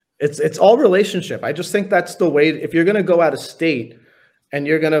It's all relationship. I just think that's the way. If you're going to go out of state and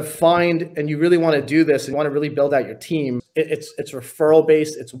you're going to find, and you really want to do this and you want to really build out your team, it's referral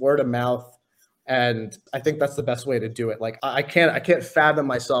based, it's word of mouth. And I think that's the best way to do it. Like I can't fathom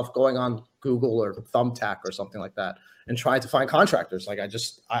myself going on Google or Thumbtack or something like that and trying to find contractors. Like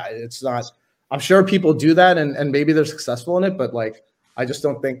it's not, I'm sure people do that and maybe they're successful in it, but like, I just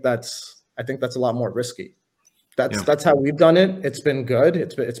don't think I think that's a lot more risky. That's how we've done it. It's been good.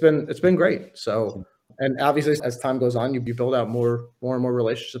 It's been great. So, and obviously as time goes on, you build out more and more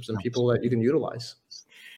relationships and people that you can utilize.